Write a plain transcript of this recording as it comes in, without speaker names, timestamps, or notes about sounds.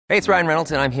Hey, it's Ryan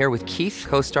Reynolds, and I'm here with Keith,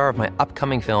 co-star of my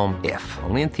upcoming film, If,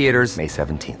 only in theaters May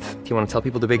 17th. Do you want to tell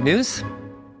people the big news?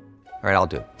 All right, I'll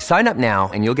do it. Sign up now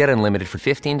and you'll get unlimited for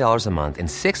 $15 a month and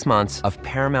 6 months of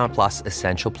Paramount Plus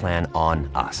Essential Plan on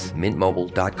us.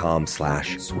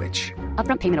 MintMobile.com/switch.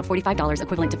 Upfront payment of $45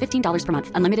 equivalent to $15 per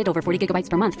month. Unlimited over 40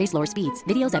 gigabytes per month. Face lower speeds.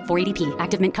 Videos at 480p.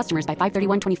 Active Mint customers by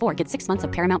 531.24 get 6 months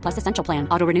of Paramount Plus Essential Plan.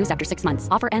 Auto renews after 6 months.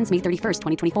 Offer ends May 31st,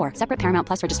 2024. Separate Paramount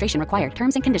Plus registration required.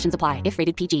 Terms and conditions apply if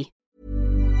rated PG.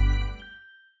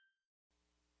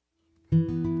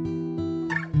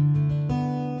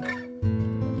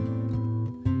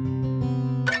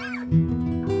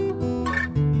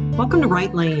 Welcome to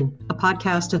Right Lane, a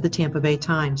podcast of the Tampa Bay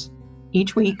Times.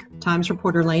 Each week, Times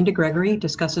reporter Lane DeGregory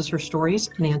discusses her stories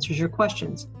and answers your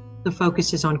questions. The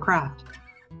focus is on craft.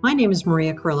 My name is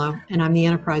Maria Carrillo, and I'm the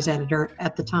enterprise editor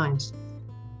at the Times.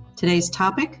 Today's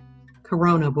topic,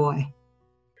 Corona Boy.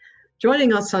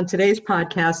 Joining us on today's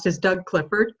podcast is Doug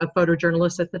Clifford, a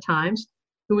photojournalist at the Times,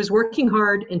 who was working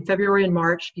hard in February and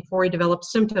March before he developed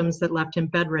symptoms that left him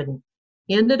bedridden.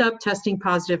 He ended up testing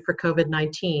positive for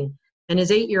COVID-19. And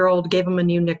his 8-year-old gave him a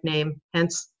new nickname,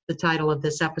 hence the title of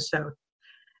this episode.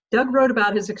 Doug wrote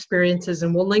about his experiences,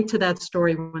 and we'll link to that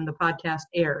story when the podcast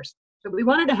airs. But we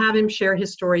wanted to have him share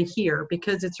his story here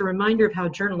because it's a reminder of how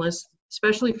journalists,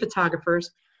 especially photographers,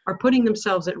 are putting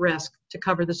themselves at risk to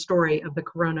cover the story of the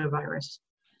coronavirus.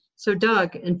 So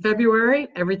Doug, in February,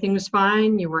 everything was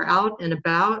fine. You were out and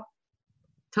about.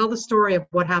 Tell the story of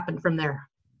what happened from there.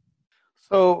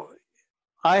 So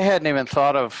I hadn't even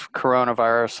thought of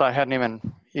coronavirus. I hadn't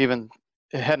even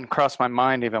it hadn't crossed my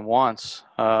mind even once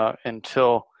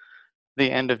until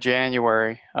the end of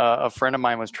January. A friend of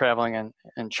mine was traveling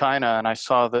in China, and I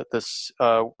saw that this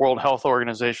World Health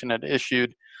Organization had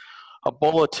issued a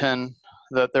bulletin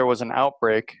that there was an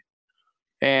outbreak.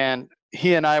 And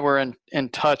he and I were in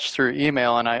touch through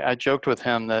email, and I joked with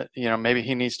him that, maybe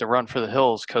he needs to run for the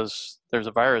hills because there's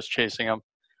a virus chasing him.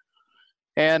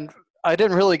 And I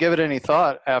didn't really give it any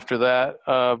thought after that,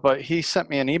 but he sent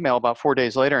me an email about 4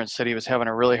 days later and said he was having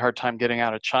a really hard time getting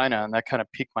out of China, and that kind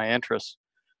of piqued my interest.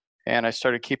 And I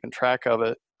started keeping track of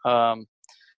it.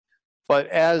 But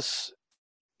as,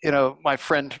 my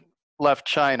friend left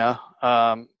China,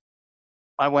 I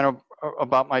went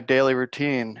about my daily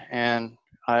routine, and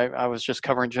I was just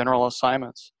covering general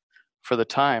assignments for the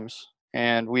Times.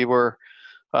 And we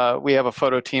have a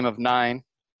photo team of 9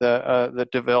 that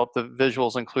developed the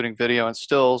visuals, including video and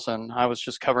stills, and I was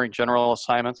just covering general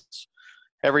assignments,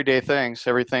 everyday things,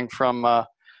 everything from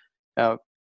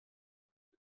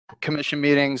commission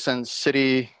meetings and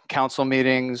city council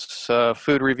meetings,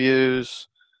 food reviews,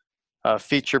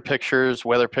 feature pictures,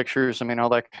 weather pictures, all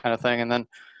that kind of thing. And then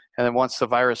once the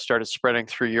virus started spreading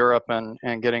through Europe and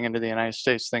getting into the United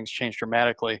States, things changed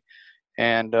dramatically.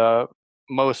 And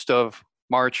most of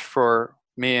March for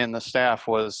me and the staff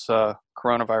was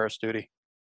coronavirus duty.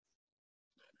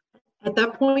 At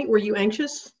that point, were you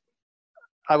anxious?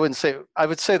 I would say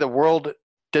the world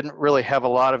didn't really have a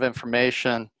lot of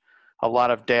information, a lot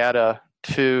of data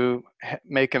to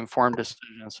make informed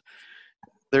decisions.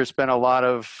 There's been a lot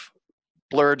of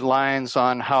blurred lines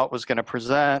on how it was going to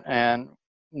present, and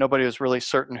nobody was really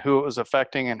certain who it was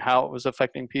affecting and how it was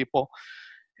affecting people.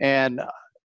 And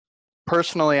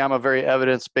personally, I'm a very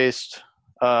evidence-based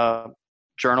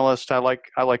journalist. I like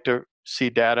to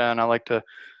see data, and I like to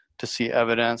see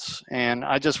evidence, and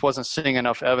I just wasn't seeing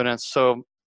enough evidence, so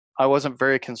I wasn't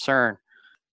very concerned.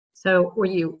 So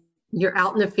you're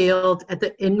out in the field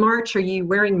in March? Are you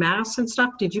wearing masks and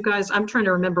stuff? Did you guys? I'm trying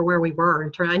to remember where we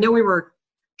were. I know we were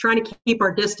trying to keep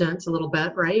our distance a little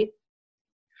bit, right?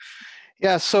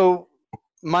 Yeah. So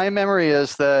my memory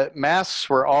is that masks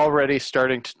were already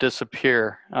starting to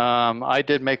disappear. I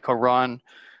did make a run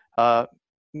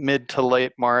mid to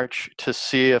late March to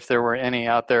see if there were any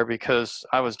out there, because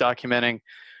I was documenting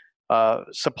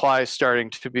supplies starting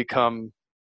to become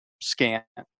scant,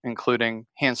 including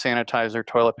hand sanitizer,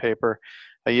 toilet paper,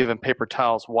 even paper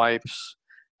towels, wipes,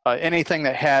 anything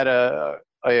that had a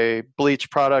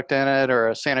bleach product in it or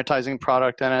a sanitizing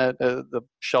product in it. The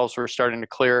shelves were starting to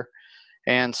clear.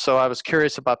 And so I was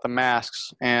curious about the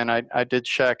masks, and I did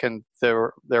check, and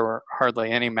there were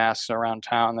hardly any masks around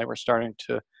town. They were starting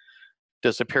to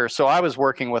disappear. So I was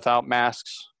working without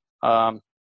masks, but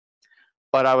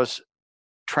I was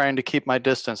trying to keep my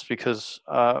distance because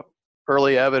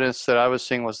early evidence that I was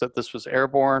seeing was that this was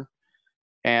airborne,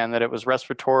 and that it was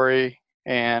respiratory,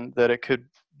 and that it could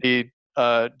be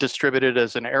distributed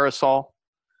as an aerosol.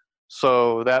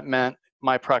 So that meant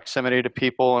my proximity to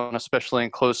people, and especially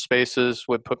in closed spaces,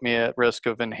 would put me at risk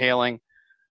of inhaling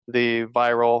the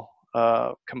viral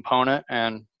component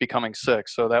and becoming sick.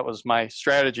 So that was my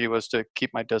strategy, was to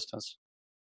keep my distance.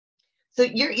 So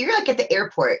you're like at the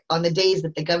airport on the days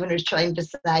that the governor's trying to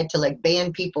decide to like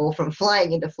ban people from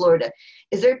flying into Florida.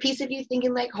 Is there a piece of you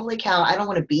thinking like, holy cow, I don't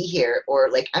want to be here, or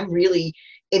like I'm really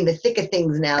in the thick of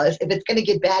things now? If it's going to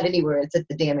get bad anywhere, it's at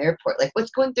the damn airport. Like,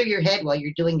 what's going through your head while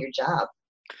you're doing your job?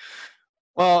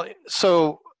 Well,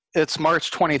 so it's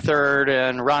March 23rd,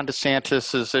 and Ron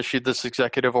DeSantis has issued this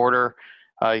executive order.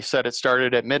 He said it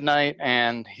started at midnight,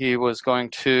 and he was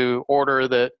going to order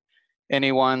that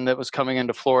anyone that was coming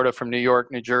into Florida from New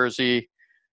York, New Jersey,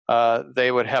 they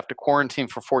would have to quarantine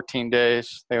for 14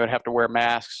 days. They would have to wear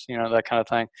masks, that kind of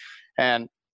thing. And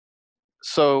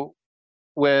so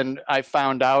when I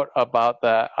found out about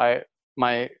that,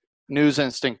 my news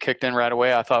instinct kicked in right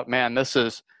away. I thought, man, this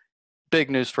is big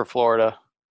news for Florida.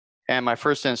 And my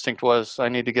first instinct was, I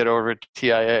need to get over to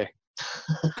TIA.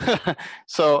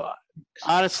 So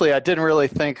honestly, I didn't really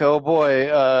think, oh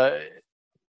boy,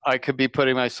 I could be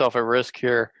putting myself at risk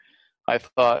here. I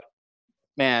thought,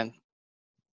 man,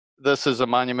 this is a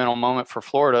monumental moment for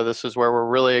Florida. This is where we're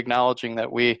really acknowledging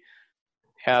that we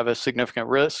have a significant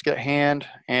risk at hand,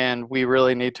 and we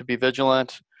really need to be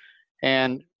vigilant.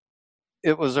 And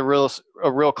it was a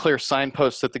real clear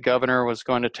signpost that the governor was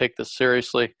going to take this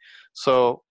seriously.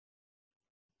 So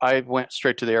I went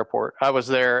straight to the airport. I was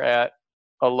there at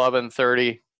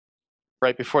 11:30,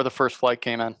 right before the first flight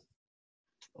came in.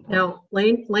 Now,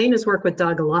 Lane has worked with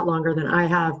Doug a lot longer than I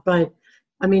have, but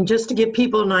I mean, just to give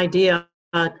people an idea,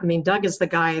 Doug is the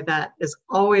guy that is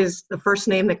always the first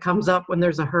name that comes up when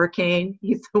there's a hurricane.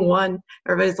 He's the one,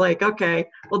 everybody's like, okay,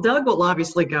 well, Doug will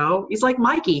obviously go. He's like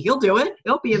Mikey, he'll do it.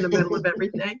 He'll be in the middle of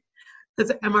everything.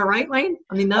 Am I right, Lane?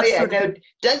 I mean, that's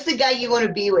Doug's the guy you want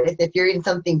to be with if you're in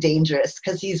something dangerous,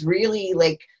 because he's really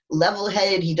like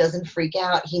level-headed. He doesn't freak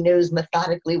out. He knows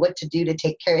methodically what to do to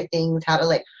take care of things, how to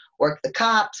like work the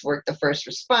cops, work the first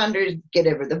responders, get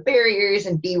over the barriers,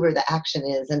 and be where the action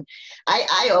is. And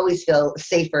I always feel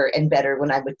safer and better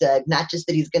when I'm with Doug, not just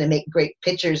that he's going to make great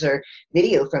pictures or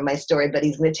video from my story, but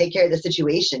he's going to take care of the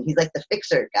situation. He's like the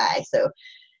fixer guy. So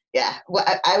yeah, well,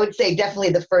 I would say definitely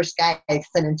the first guy I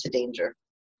sent into danger.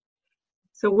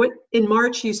 So in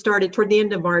March, toward the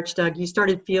end of March, Doug, you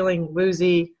started feeling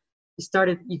woozy.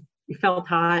 You felt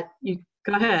hot.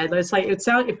 Go ahead. It's like it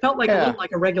felt like a little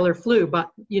like a regular flu,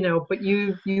 but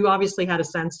you obviously had a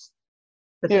sense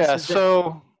that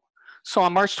So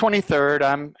on March 23rd,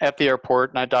 I'm at the airport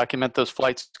and I document those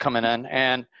flights coming in,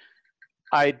 and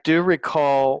I do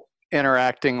recall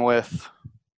interacting with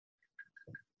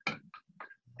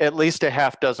at least a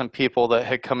half dozen people that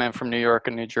had come in from New York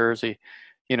and New Jersey,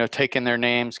 taking their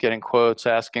names, getting quotes,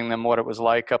 asking them what it was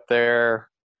like up there.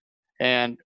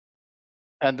 And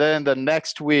then the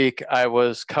next week, I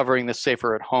was covering the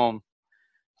Safer at Home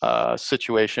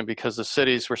situation, because the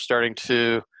cities were starting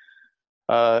to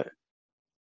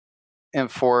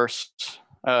enforce,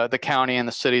 the county and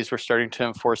the cities were starting to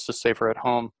enforce the Safer at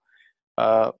Home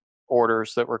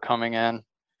orders that were coming in.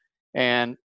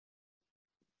 And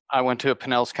I went to a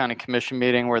Pinellas County Commission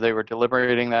meeting where they were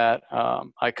deliberating that.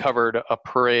 I covered a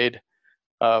parade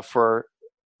for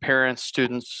parents,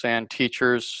 students, and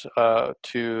teachers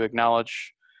to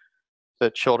acknowledge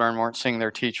that children weren't seeing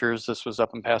their teachers. This was up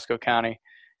in Pasco County.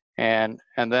 And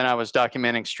then I was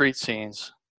documenting street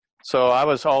scenes. So I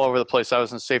was all over the place. I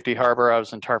was in Safety Harbor. I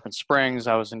was in Tarpon Springs.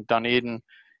 I was in Dunedin.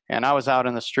 And I was out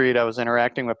in the street. I was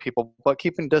interacting with people, but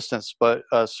keeping distance, but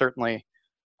certainly.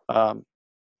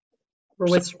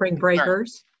 With spring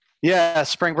breakers? Yeah,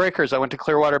 spring breakers. I went to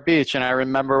Clearwater Beach, and I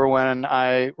remember when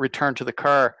I returned to the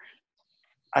car,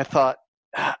 I thought,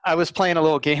 I was playing a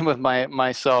little game with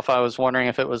myself. I was wondering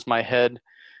if it was my head,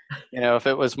 if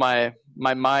it was my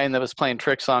mind that was playing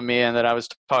tricks on me, and that I was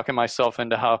talking myself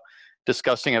into how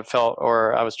disgusting it felt,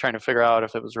 or I was trying to figure out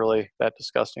if it was really that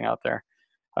disgusting out there.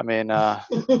 I mean,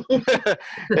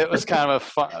 it was kind of a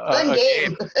fun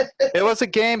game. It was a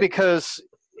game because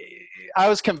I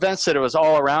was convinced that it was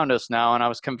all around us now, and I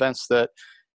was convinced that,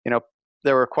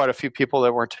 there were quite a few people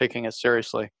that weren't taking it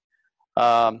seriously.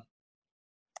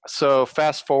 So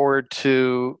fast forward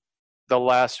to the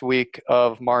last week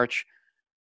of March,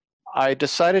 I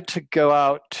decided to go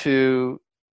out to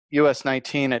US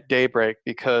 19 at daybreak,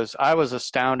 because I was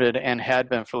astounded, and had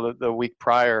been for the week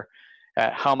prior,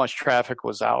 at how much traffic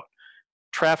was out.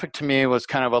 Traffic to me was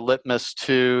kind of a litmus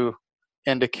to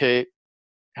indicate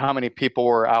how many people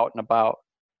were out and about.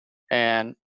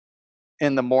 And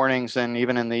in the mornings and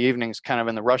even in the evenings, kind of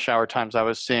in the rush hour times, I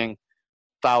was seeing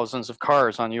thousands of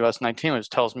cars on US 19, which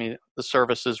tells me the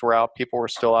services were out, people were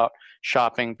still out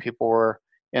shopping, people were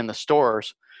in the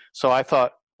stores. So I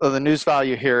thought, the news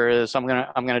value here is I'm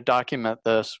gonna document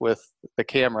this with the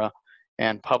camera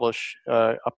and publish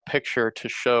a picture to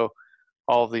show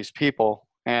all of these people.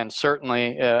 And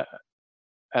certainly,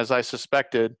 as I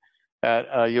suspected, at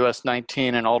US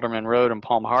 19 and Alderman Road in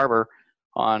Palm Harbor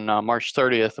on March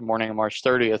 30th, the morning of March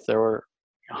 30th, there were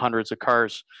hundreds of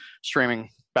cars streaming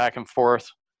back and forth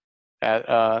at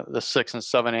the 6 and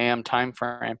 7 a.m. time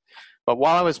frame. But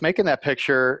while I was making that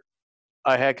picture,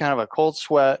 I had kind of a cold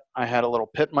sweat. I had a little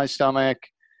pit in my stomach.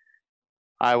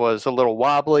 I was a little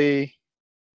wobbly,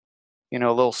 a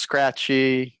little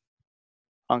scratchy,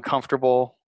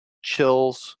 uncomfortable,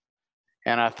 chills.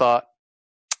 And I thought,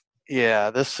 yeah,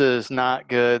 this is not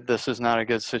good. This is not a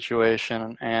good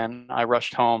situation. And I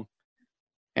rushed home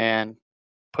and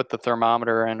put the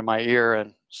thermometer into my ear,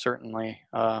 and certainly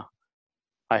I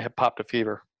had popped a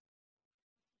fever.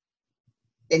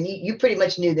 And you pretty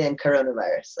much knew then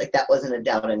coronavirus. Like, that wasn't a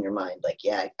doubt in your mind. Like,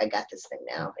 yeah, I got this thing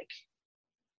now.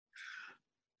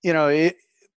 Like,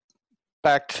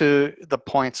 back to the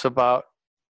points about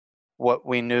what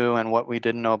we knew and what we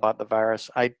didn't know about the virus.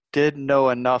 I did know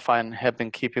enough and have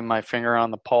been keeping my finger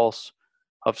on the pulse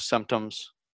of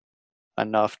symptoms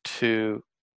enough to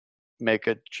make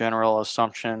a general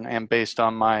assumption. And based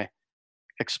on my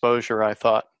exposure, I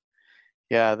thought,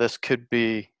 yeah, this could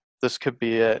be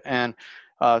it. And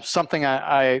something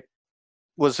I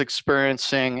was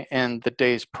experiencing in the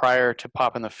days prior to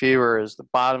popping the fever is the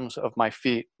bottoms of my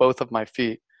feet, both of my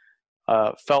feet,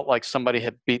 felt like somebody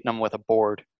had beaten them with a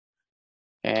board.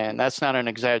 And that's not an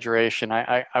exaggeration.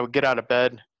 I would get out of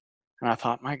bed and I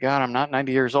thought, my God, I'm not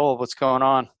 90 years old. What's going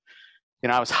on?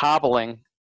 I was hobbling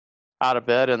out of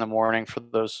bed in the morning for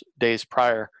those days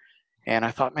prior. And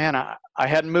I thought, man, I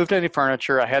hadn't moved any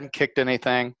furniture. I hadn't kicked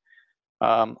anything.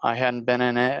 I hadn't been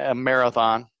in a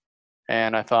marathon.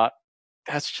 And I thought,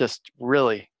 that's just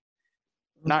really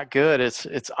not good.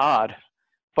 It's odd.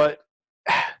 But,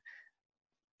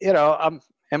 I'm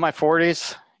in my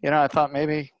 40s. I thought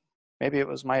maybe it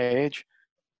was my age.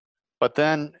 But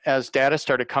then as data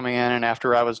started coming in and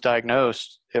after I was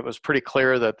diagnosed, it was pretty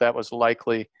clear that was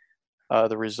likely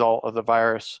the result of the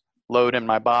virus load in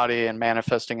my body and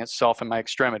manifesting itself in my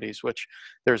extremities, which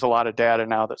there's a lot of data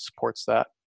now that supports that.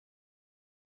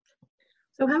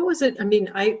 So how was it? I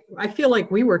mean, I feel like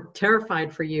we were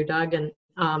terrified for you, Doug, and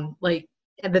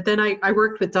but then I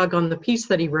worked with Doug on the piece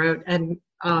that he wrote, and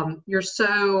you're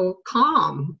so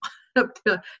calm.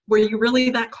 Were you really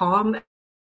that calm?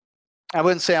 I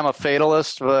wouldn't say I'm a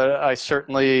fatalist, but I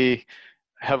certainly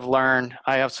have learned.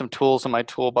 I have some tools in my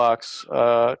toolbox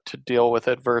to deal with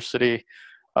adversity.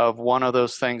 One of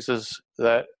those things is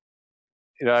that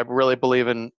I really believe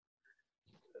in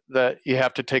that you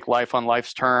have to take life on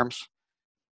life's terms.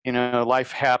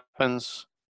 Life happens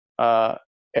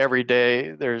every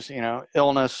day. There's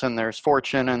illness and there's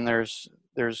fortune and there's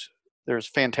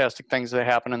fantastic things that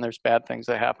happen and there's bad things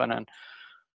that happen. And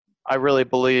I really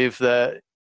believe that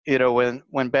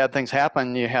when bad things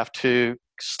happen, you have to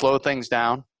slow things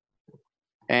down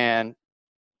and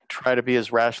try to be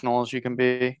as rational as you can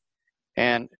be.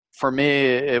 And for me,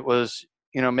 it was,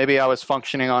 maybe I was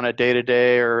functioning on a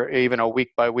day-to-day or even a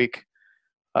week-by-week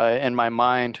in my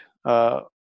mind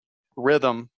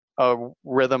rhythm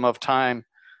of time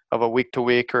of a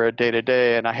week-to-week or a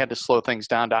day-to-day, and I had to slow things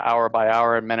down to hour by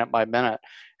hour and minute by minute.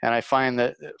 And I find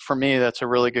that for me, that's a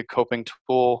really good coping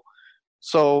tool.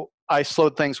 So I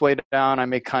slowed things way down. I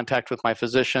made contact with my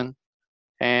physician,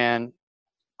 and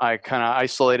I kind of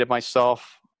isolated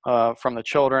myself from the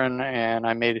children, and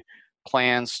I made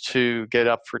plans to get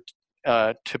up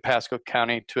to Pasco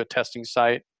County to a testing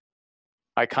site.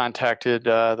 I contacted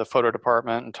the photo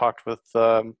department and talked with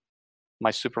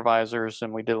my supervisors,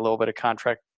 and we did a little bit of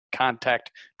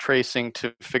contact tracing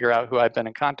to figure out who I've been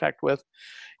in contact with.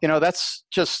 That's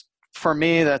just, for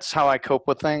me, that's how I cope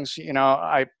with things.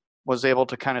 I was able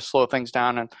to kind of slow things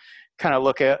down and kind of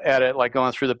look at it like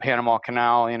going through the Panama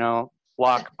Canal,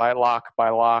 lock by lock by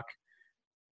lock.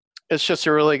 It's just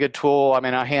a really good tool. I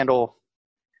mean, I handle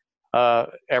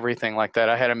everything like that.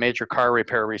 I had a major car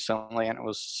repair recently, and it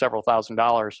was several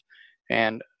 $1,000s.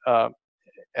 And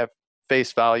at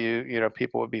face value,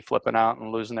 people would be flipping out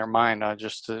and losing their mind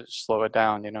just to slow it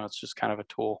down. It's just kind of a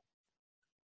tool.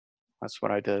 That's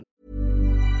what I did.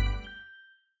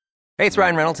 Hey, it's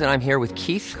Ryan Reynolds, and I'm here with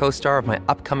Keith, co-star of my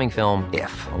upcoming film,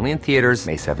 If, only in theaters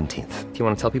May 17th. Do you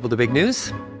want to tell people the big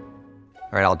news?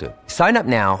 All right, I'll do it. Sign up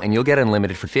now and you'll get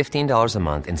unlimited for $15 a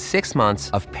month and 6 months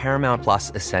of Paramount Plus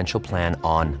Essential Plan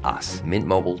on us.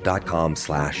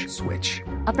 MintMobile.com/switch.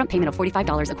 Upfront payment of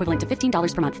 $45 equivalent to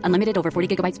 $15 per month. Unlimited over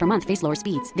 40 gigabytes per month. Face lower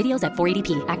speeds. Videos at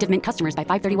 480p. Active Mint customers by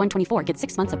 531.24 get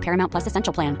 6 months of Paramount Plus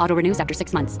Essential Plan. Auto renews after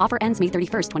 6 months. Offer ends May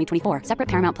 31st, 2024. Separate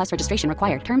Paramount Plus registration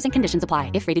required. Terms and conditions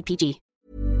apply if rated PG.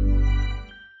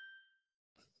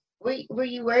 Were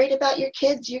you worried about your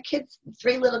kids? Your kids,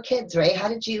 3 little kids, right? How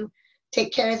did you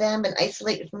take care of them and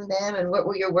isolate from them? And what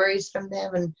were your worries from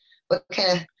them? And what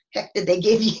kind of heck did they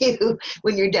give you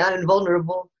when you're down and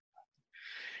vulnerable?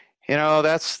 You know,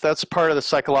 that's part of the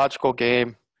psychological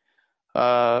game.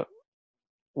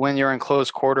 When you're in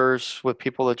close quarters with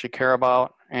people that you care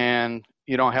about and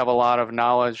you don't have a lot of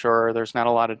knowledge, or there's not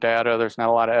a lot of data, there's not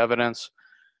a lot of evidence,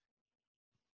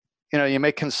 you know, you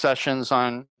make concessions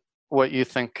on what you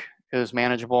think is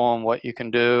manageable and what you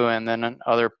can do. And then in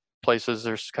other places,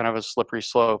 there's kind of a slippery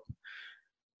slope.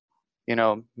 You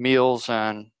know, meals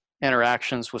and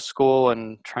interactions with school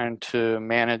and trying to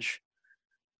manage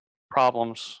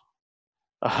problems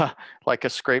like a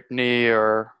scraped knee,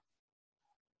 or,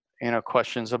 you know,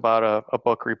 questions about a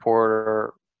book report,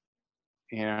 or,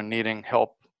 you know, needing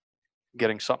help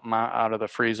getting something out of the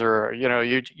freezer. Or, you know,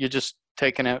 you just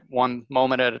taking it one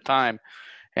moment at a time.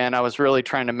 And I was really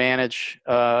trying to manage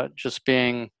just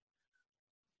being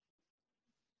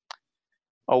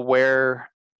aware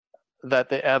that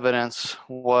the evidence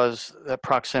was that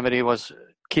proximity was,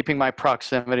 keeping my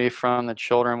proximity from the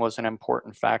children was an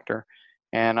important factor.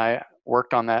 And I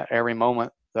worked on that every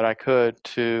moment that I could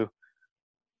to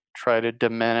try to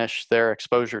diminish their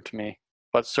exposure to me.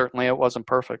 But certainly it wasn't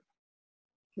perfect.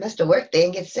 Must have worked. They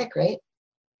didn't get sick, right?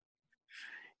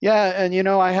 Yeah, and you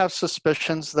know, I have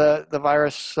suspicions that the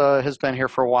virus has been here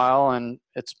for a while, and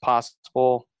it's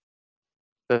possible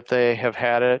that they have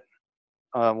had it.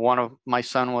 One of my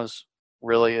son was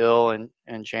really ill in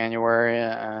January,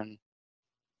 and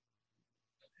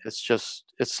it's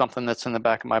something that's in the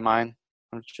back of my mind.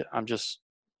 I'm just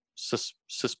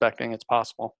suspecting it's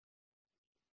possible.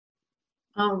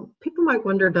 People might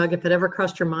wonder, Doug, if it ever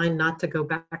crossed your mind not to go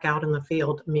back out in the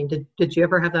field. I mean, did you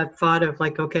ever have that thought of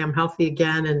like, okay, I'm healthy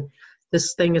again and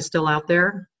this thing is still out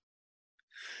there?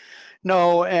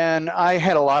 No, and I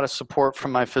had a lot of support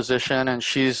from my physician, and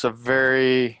she's a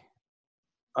very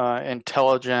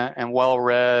intelligent and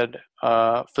well-read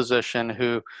physician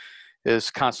who is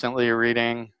constantly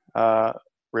reading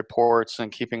reports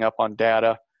and keeping up on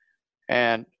data.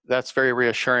 And that's very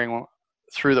reassuring.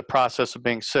 Through the process of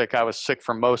being sick, I was sick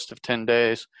for most of 10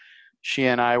 days. She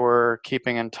and I were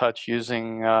keeping in touch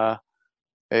using a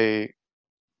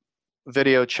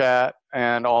video chat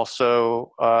and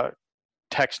also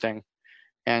texting.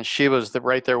 And she was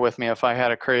right there with me. If I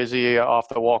had a crazy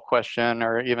off-the-wall question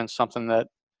or even something that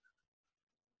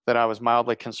I was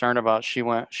mildly concerned about, she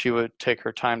would take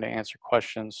her time to answer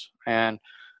questions. And,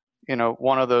 you know,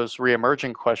 one of those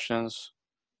reemerging questions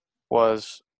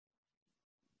was,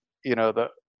 you know,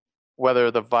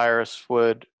 whether the virus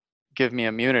would give me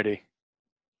immunity,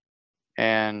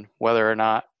 and whether or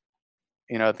not,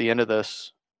 you know, at the end of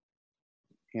this,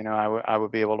 you know, I would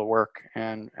be able to work,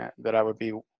 and that I would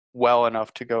be well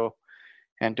enough to go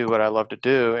and do what I love to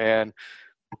do. And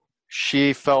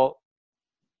she felt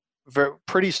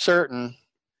pretty certain,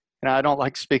 and I don't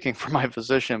like speaking for my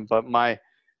physician, but my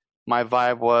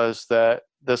vibe was that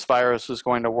this virus was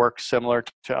going to work similar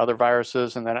to other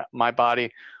viruses, and that my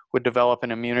body would develop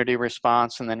an immunity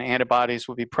response, and then antibodies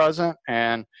would be present,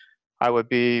 and I would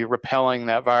be repelling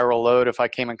that viral load. If I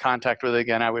came in contact with it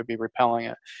again, I would be repelling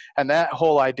it. And that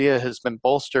whole idea has been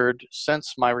bolstered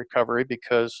since my recovery,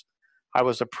 because I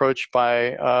was approached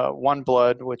by One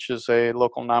Blood, which is a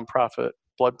local nonprofit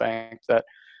blood bank that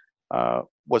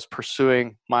was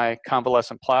pursuing my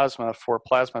convalescent plasma for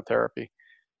plasma therapy.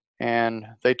 And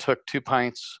they took 2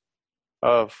 pints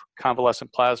of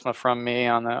convalescent plasma from me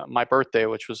on my birthday,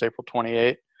 which was April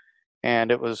 28th,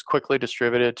 and it was quickly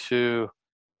distributed to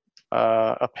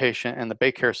a patient in the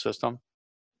Baycare system.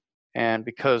 And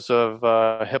because of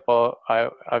HIPAA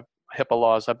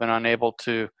laws, I've been unable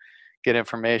to get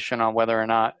information on whether or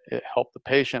not it helped the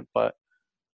patient. But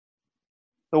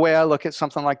the way I look at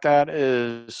something like that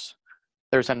is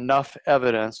there's enough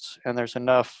evidence, and there's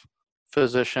enough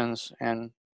physicians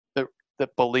and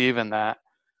that believe in that.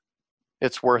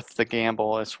 It's worth the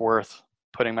gamble. It's worth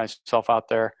putting myself out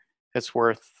there. It's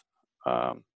worth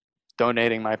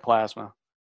donating my plasma.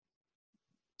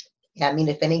 Yeah, I mean,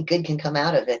 if any good can come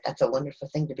out of it, that's a wonderful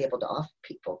thing to be able to offer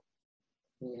people.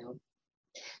 You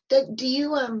know, do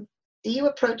you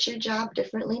approach your job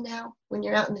differently now when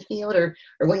you're out in the field, or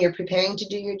when you're preparing to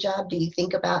do your job? Do you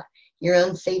think about your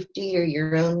own safety or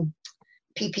your own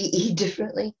PPE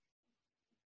differently?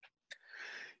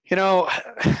 You know,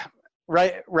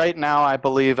 right now, I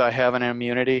believe I have an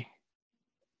immunity.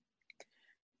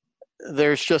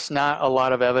 There's just not a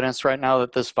lot of evidence right now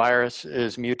that this virus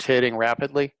is mutating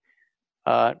rapidly.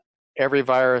 Every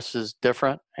virus is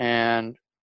different, and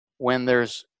when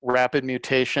there's rapid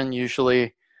mutation,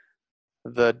 usually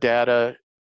the data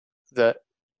that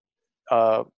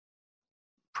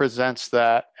presents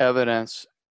that evidence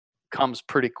comes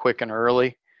pretty quick and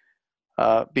early,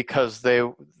 because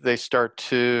they start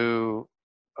to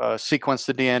sequence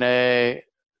the DNA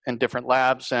in different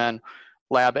labs, and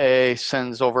lab A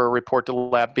sends over a report to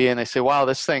lab B, and they say, wow,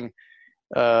 this thing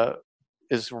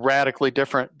is radically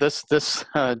different. This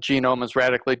genome is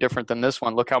radically different than this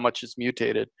one. Look how much it's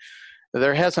mutated.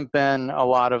 There hasn't been a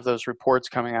lot of those reports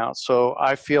coming out. So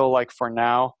I feel like for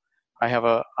now, I have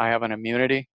an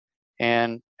immunity,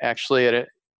 and actually it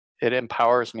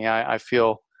empowers me. I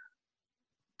feel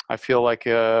like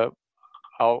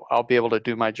I'll be able to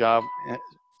do my job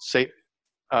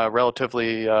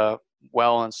relatively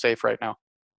well and safe right now.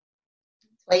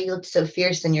 That's why you looked so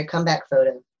fierce in your comeback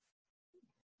photo.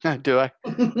 Do I?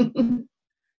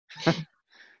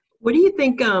 What do you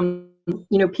think,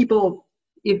 people,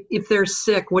 if they're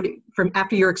sick, from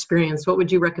after your experience, what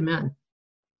would you recommend?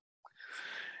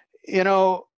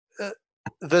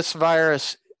 This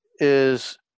virus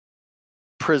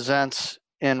presents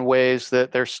in ways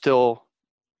that they're still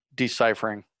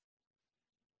deciphering.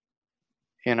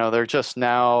 They're just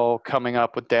now coming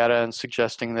up with data and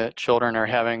suggesting that children are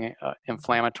having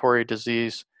inflammatory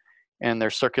disease in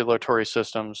their circulatory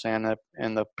systems and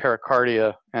in the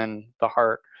pericardia and the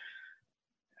heart.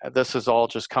 This is all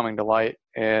just coming to light.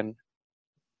 And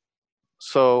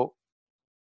so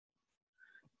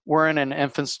we're in an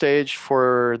infant stage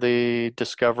for the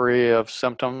discovery of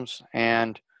symptoms,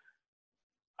 and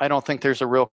I don't think there's a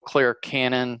real clear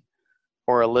canon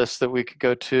or a list that we could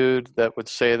go to that would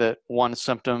say that one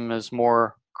symptom is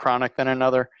more chronic than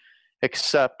another,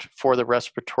 except for the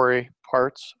respiratory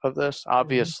parts of this.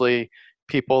 Obviously,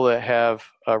 people that have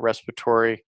a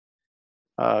respiratory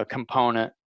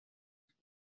component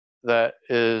that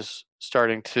is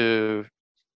starting to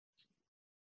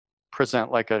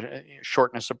present like a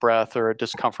shortness of breath or a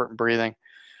discomfort in breathing,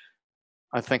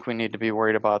 I think we need to be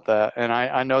worried about that. And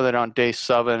I know that on day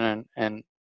 7 and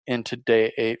into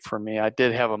day 8 for me, I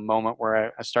did have a moment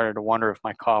where I started to wonder if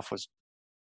my cough was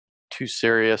too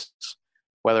serious,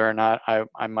 whether or not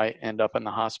I might end up in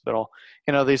the hospital.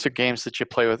 These are games that you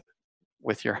play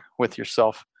with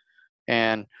yourself.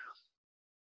 And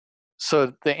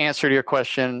so the answer to your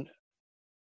question,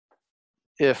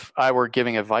 if I were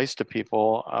giving advice to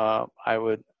people, I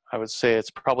would say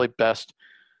it's probably best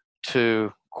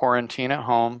to quarantine at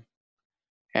home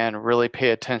and really pay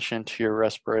attention to your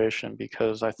respiration,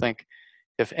 because I think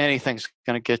if anything's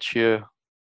going to get you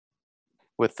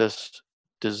with this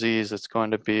disease, it's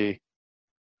going to be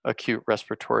acute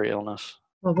respiratory illness.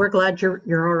 Well, we're glad you're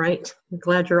all right. We're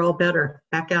glad you're all better.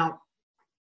 Back out.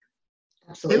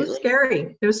 Absolutely. It was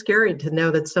scary. It was scary to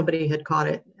know that somebody had caught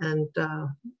it, and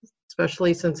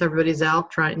especially since everybody's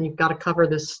out trying. You've got to cover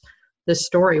this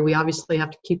story. We obviously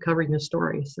have to keep covering this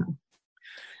story. So,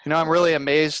 I'm really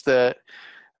amazed that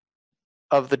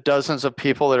of the dozens of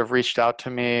people that have reached out to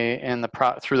me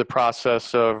through the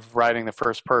process of writing the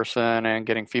first person and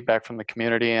getting feedback from the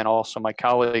community and also my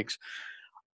colleagues,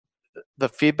 the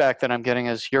feedback that I'm getting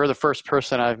is, you're the first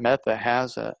person I've met that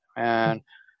has it. And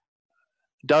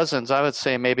dozens, I would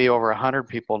say maybe over 100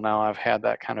 people now I've had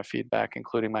that kind of feedback,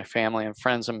 including my family and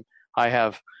friends. And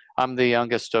I'm the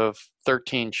youngest of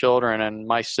 13 children, and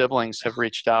my siblings have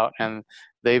reached out and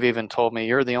they've even told me,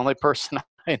 you're the only person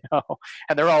I know.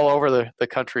 And they're all over the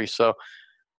country. So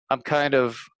I'm kind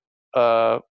of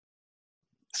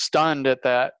stunned at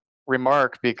that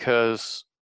remark, because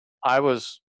I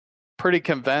was pretty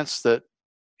convinced that,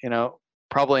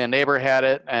 probably a neighbor had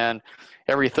it, and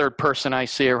every third person I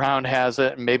see around has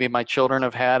it, and maybe my children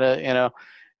have had it,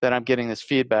 that I'm getting this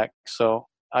feedback. So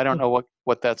I don't know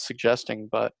what that's suggesting,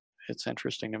 but it's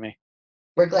interesting to me.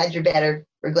 We're glad you're better.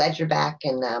 We're glad you're back.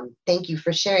 And thank you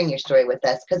for sharing your story with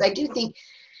us. Because I do think,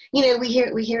 we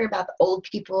hear about the old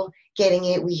people getting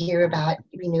it. We hear about,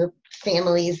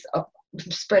 families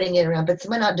spreading it around, but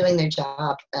someone not doing their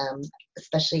job,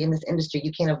 especially in this industry.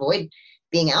 You can't avoid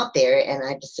being out there. And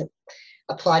I just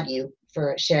applaud you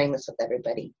for sharing this with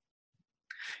everybody.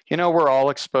 We're all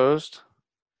exposed,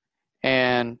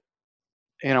 and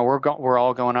we're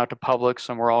all going out to Publix,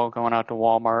 and we're all going out to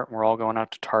Walmart, and we're all going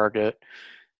out to Target.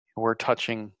 We're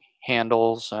touching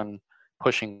handles and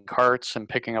pushing carts and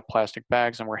picking up plastic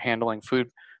bags, and we're handling food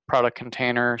product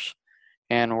containers.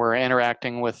 and we're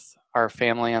interacting with our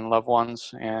family and loved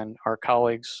ones and our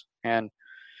colleagues. And,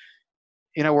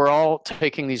 we're all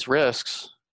taking these risks,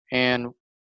 and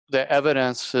the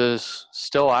evidence is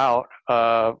still out.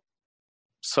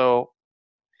 So,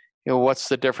 what's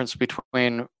the difference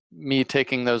between me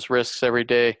taking those risks every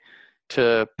day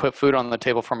to put food on the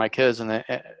table for my kids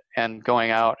and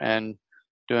going out and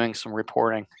doing some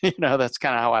reporting? That's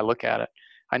kind of how I look at it.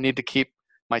 I need to keep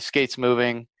my skates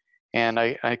moving, and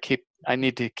I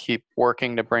need to keep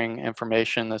working to bring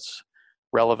information that's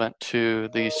relevant to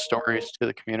these stories to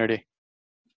the community.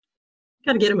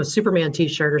 Got to get him a Superman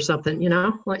t-shirt or something,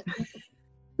 like.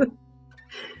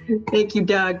 Thank you,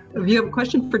 Doug. If you have a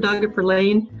question for Doug or for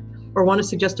Lane, or want to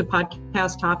suggest a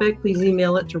podcast topic, please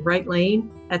email it to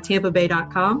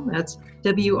writelane@tampabay.com. That's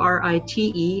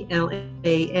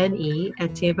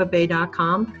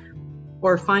WRITELANE@tampabay.com.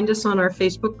 Or find us on our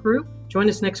Facebook group. Join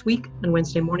us next week on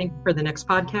Wednesday morning for the next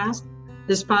podcast.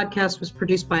 This podcast was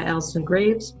produced by Allison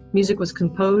Graves. Music was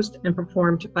composed and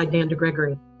performed by Dan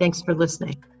DeGregory. Thanks for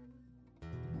listening.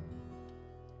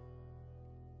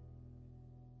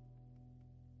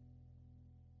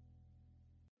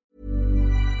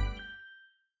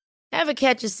 Ever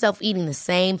catch yourself eating the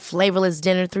same flavorless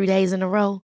dinner 3 days in a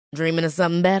row? Dreaming of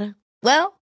something better?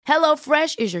 Well,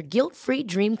 HelloFresh is your guilt-free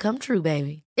dream come true,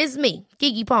 baby. It's me,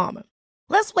 Keke Palmer.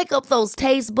 Let's wake up those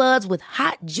taste buds with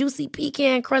hot, juicy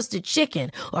pecan-crusted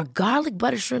chicken or garlic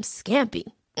butter shrimp scampi.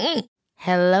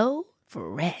 Hello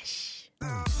Fresh.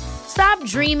 Stop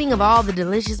dreaming of all the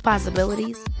delicious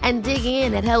possibilities and dig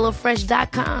in at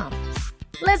HelloFresh.com.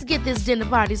 Let's get this dinner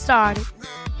party started.